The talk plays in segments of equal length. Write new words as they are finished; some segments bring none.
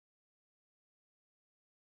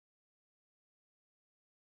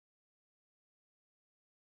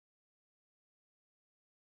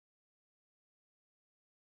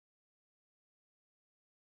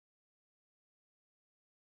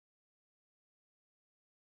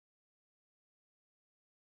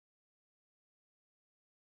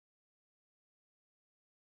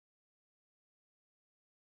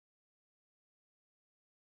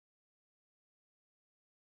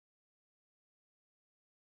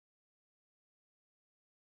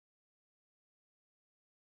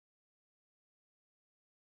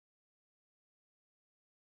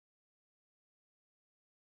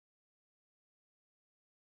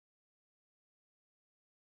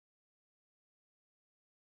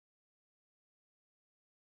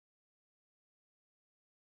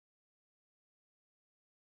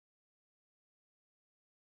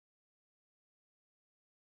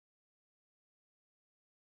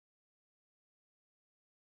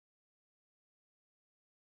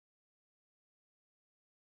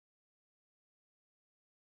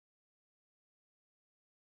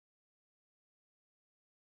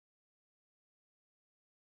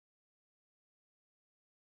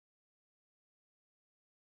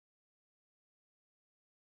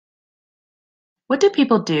What do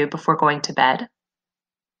people do before going to bed?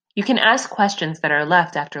 You can ask questions that are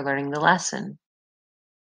left after learning the lesson.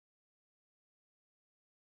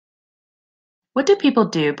 What do people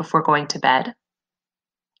do before going to bed?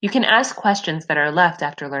 You can ask questions that are left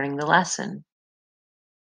after learning the lesson.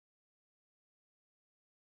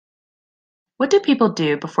 What do people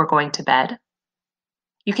do before going to bed?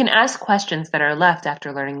 You can ask questions that are left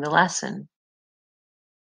after learning the lesson.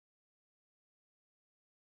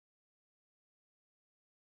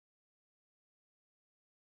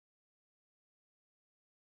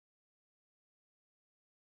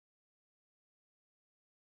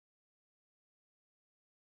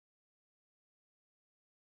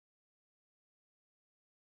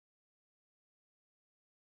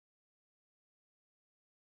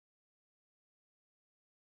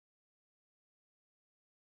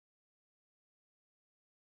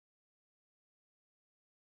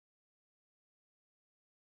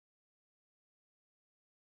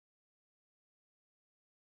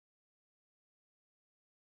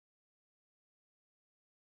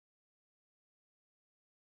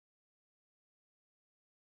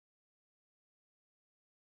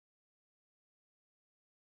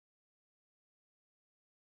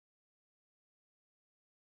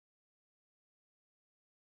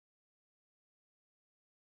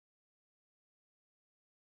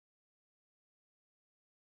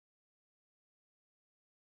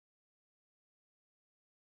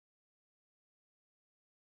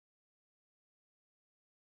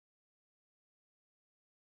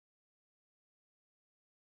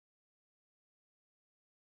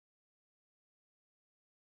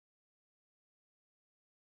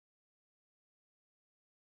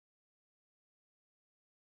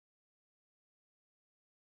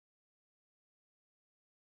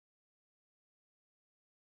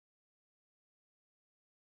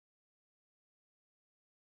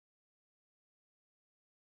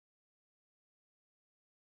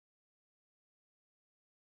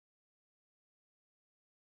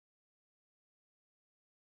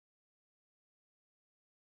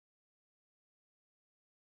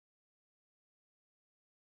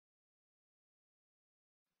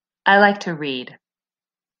 I like to read.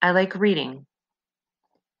 I like reading.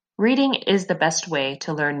 Reading is the best way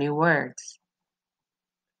to learn new words.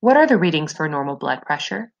 What are the readings for normal blood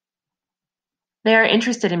pressure? They are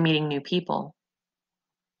interested in meeting new people.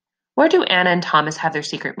 Where do Anna and Thomas have their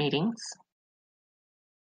secret meetings?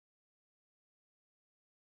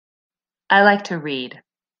 I like to read.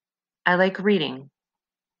 I like reading.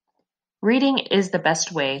 Reading is the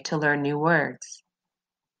best way to learn new words.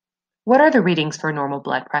 What are the readings for normal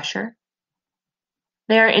blood pressure?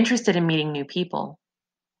 They are interested in meeting new people.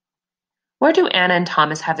 Where do Anna and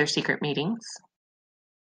Thomas have their secret meetings?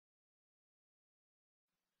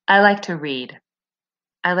 I like to read.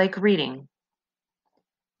 I like reading.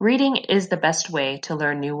 Reading is the best way to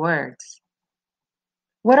learn new words.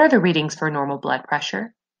 What are the readings for normal blood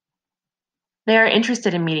pressure? They are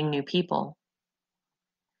interested in meeting new people.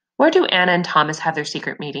 Where do Anna and Thomas have their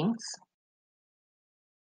secret meetings?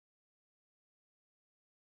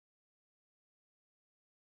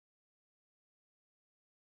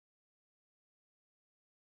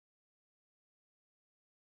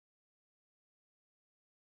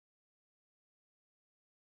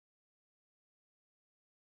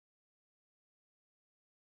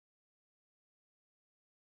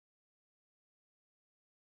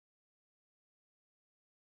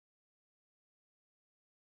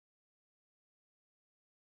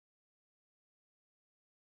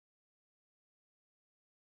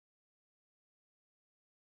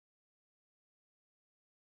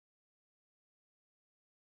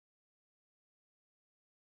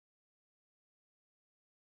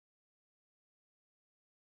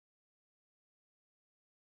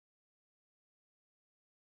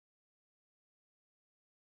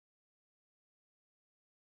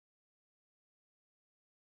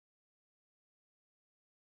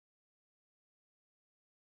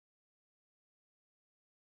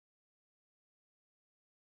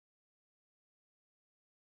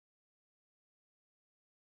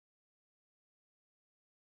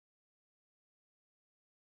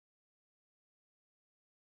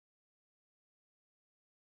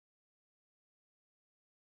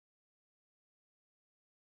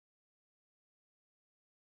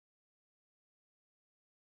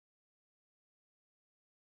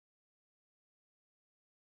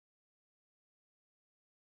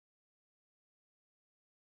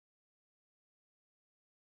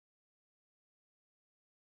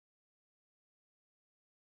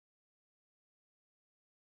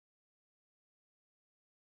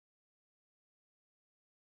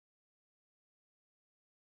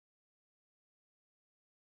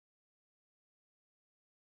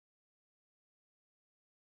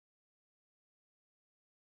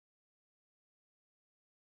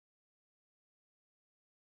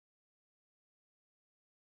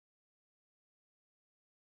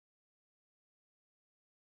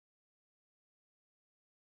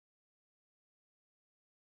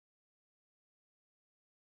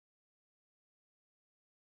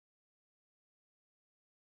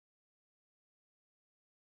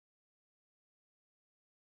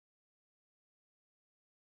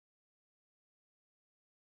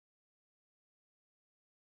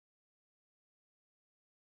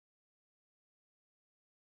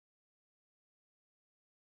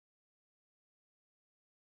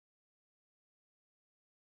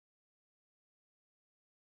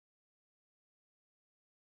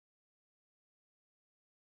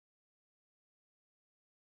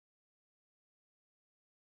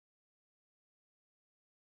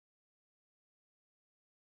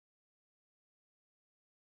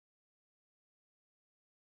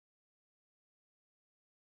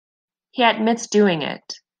 He admits doing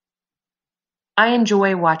it. I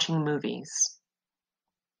enjoy watching movies.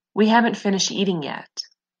 We haven't finished eating yet.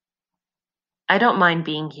 I don't mind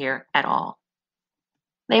being here at all.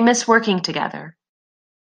 They miss working together.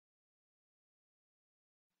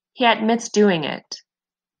 He admits doing it.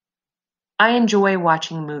 I enjoy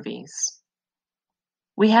watching movies.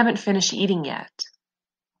 We haven't finished eating yet.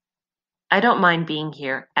 I don't mind being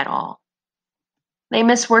here at all. They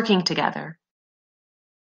miss working together.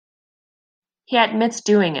 He admits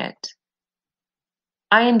doing it.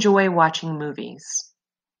 I enjoy watching movies.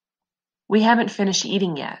 We haven't finished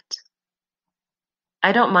eating yet.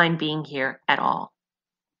 I don't mind being here at all.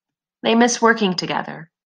 They miss working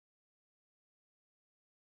together.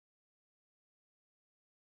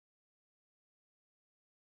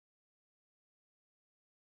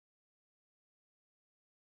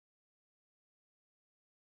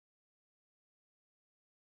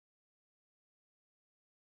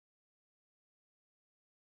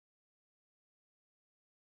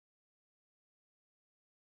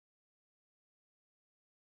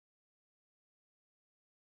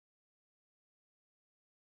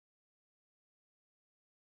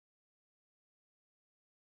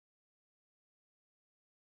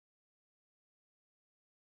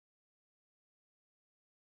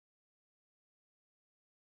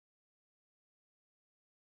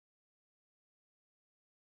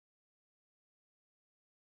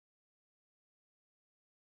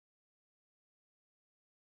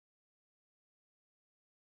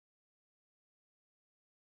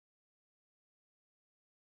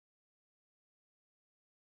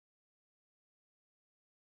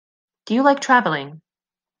 Do you like traveling?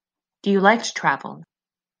 Do you like to travel?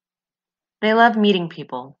 They love meeting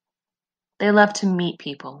people. They love to meet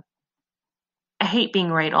people. I hate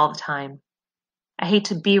being right all the time. I hate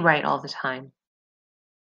to be right all the time.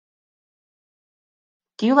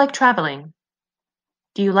 Do you like traveling?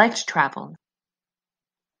 Do you like to travel?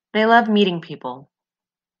 They love meeting people.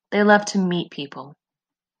 They love to meet people.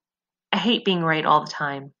 I hate being right all the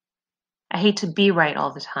time. I hate to be right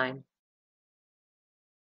all the time.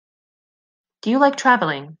 Do you like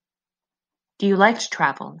traveling? Do you like to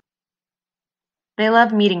travel? They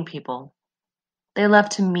love meeting people. They love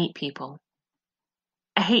to meet people.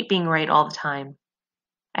 I hate being right all the time.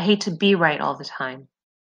 I hate to be right all the time.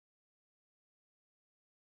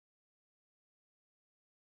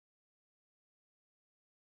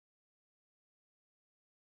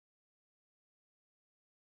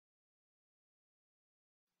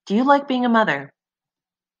 Do you like being a mother?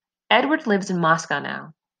 Edward lives in Moscow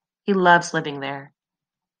now. He loves living there.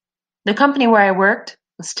 The company where I worked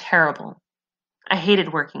was terrible. I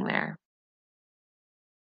hated working there.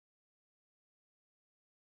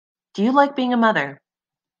 Do you like being a mother?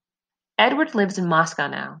 Edward lives in Moscow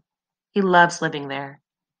now. He loves living there.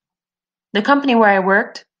 The company where I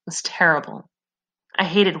worked was terrible. I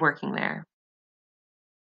hated working there.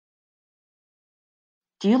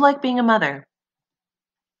 Do you like being a mother?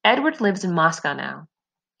 Edward lives in Moscow now.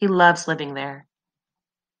 He loves living there.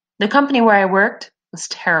 The company where I worked was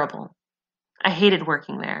terrible. I hated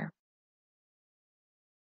working there.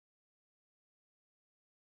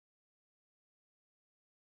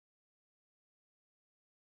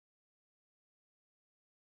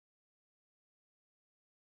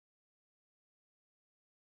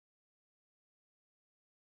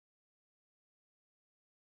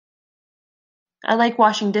 I like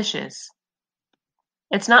washing dishes.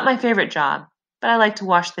 It's not my favorite job, but I like to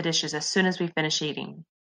wash the dishes as soon as we finish eating.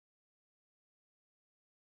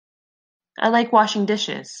 I like washing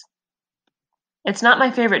dishes. It's not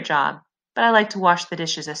my favorite job, but I like to wash the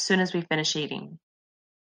dishes as soon as we finish eating.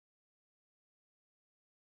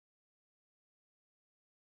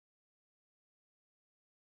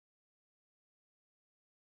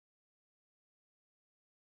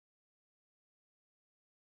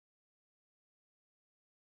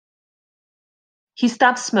 He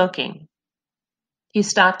stopped smoking. He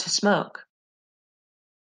stopped to smoke.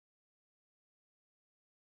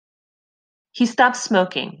 He stopped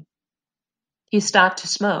smoking. He stopped to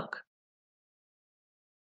smoke.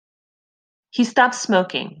 He stopped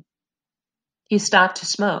smoking. He stopped to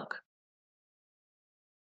smoke.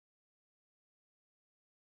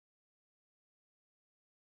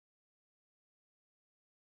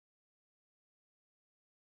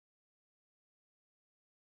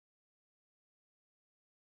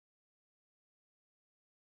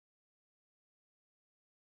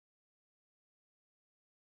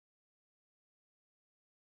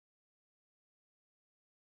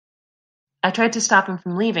 I tried to stop him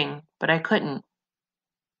from leaving, but I couldn't.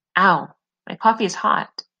 Ow, my coffee is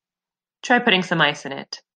hot. Try putting some ice in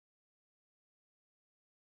it.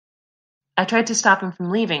 I tried to stop him from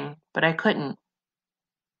leaving, but I couldn't.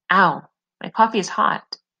 Ow, my coffee is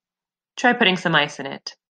hot. Try putting some ice in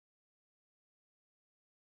it.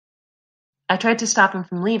 I tried to stop him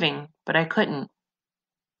from leaving, but I couldn't.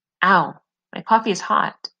 Ow, my coffee is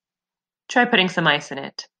hot. Try putting some ice in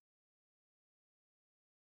it.